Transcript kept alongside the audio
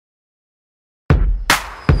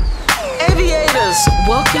aviators,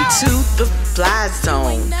 welcome to the Fly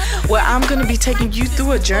Zone, where I'm going to be taking you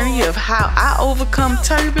through a journey of how I overcome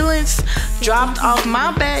turbulence, dropped off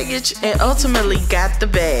my baggage, and ultimately got the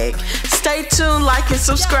bag. Stay tuned, like, and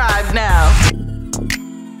subscribe now.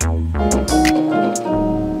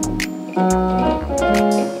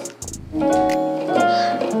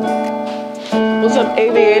 What's up,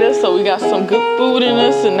 aviators? So we got some good food in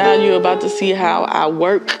us, and now you're about to see how I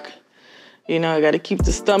work. You know, I got to keep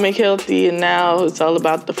the stomach healthy, and now it's all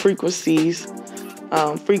about the frequencies,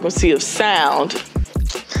 frequency of sound.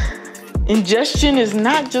 Ingestion is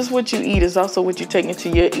not just what you eat, it's also what you take into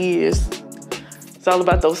your ears. It's all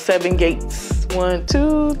about those 7 gates. 1,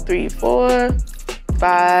 2, 3, 4,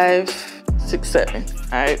 5, 6, 7. All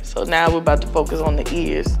right, so now we're about to focus on the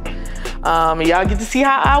ears. Y'all get to see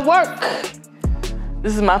how I work.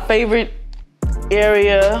 This is my favorite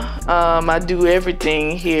area. I do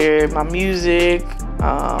everything here. My music,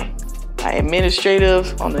 my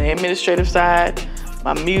administrative, on the administrative side,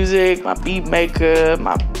 my music, my beat maker,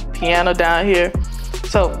 my piano down here.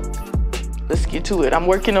 So let's get to it. I'm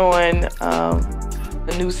working on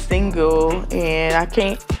a new single, and I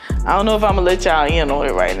don't know if I'm gonna let y'all in on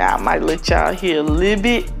it right now. I might let y'all hear a little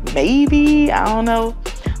bit, maybe, I don't know.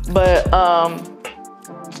 But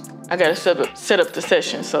I gotta set up the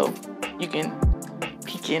session so you can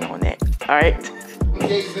peek in on that. All right.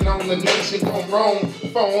 Gazing on the nation, gon' roam,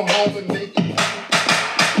 phone home and make it.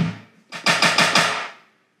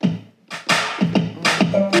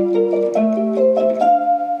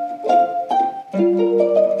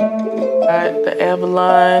 All right, the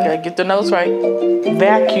Avalon. Gotta get the notes right.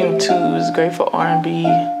 Vacuum tube is great for R&B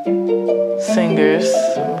singers.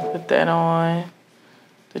 Put that on.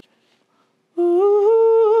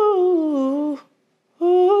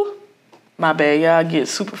 My bad, y'all get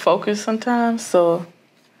super focused sometimes, so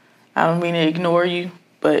I don't mean to ignore you,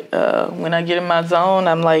 but when I get in my zone,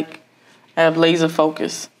 I'm like, I have laser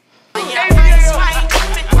focus.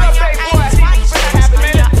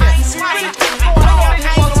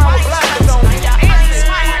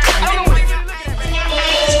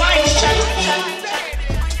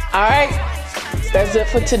 All right. That's it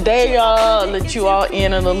for today, y'all. I'll let you all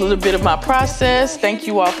in on a little bit of my process. Thank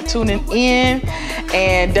you all for tuning in,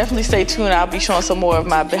 and definitely stay tuned. I'll be showing some more of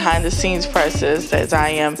my behind the scenes process as I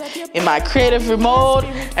am in my creative mode.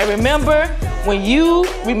 And remember, when you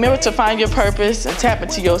remember to find your purpose and tap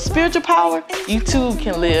into your spiritual power, you too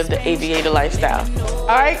can live the aviator lifestyle. All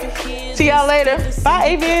right, see y'all later. Bye,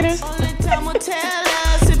 aviators.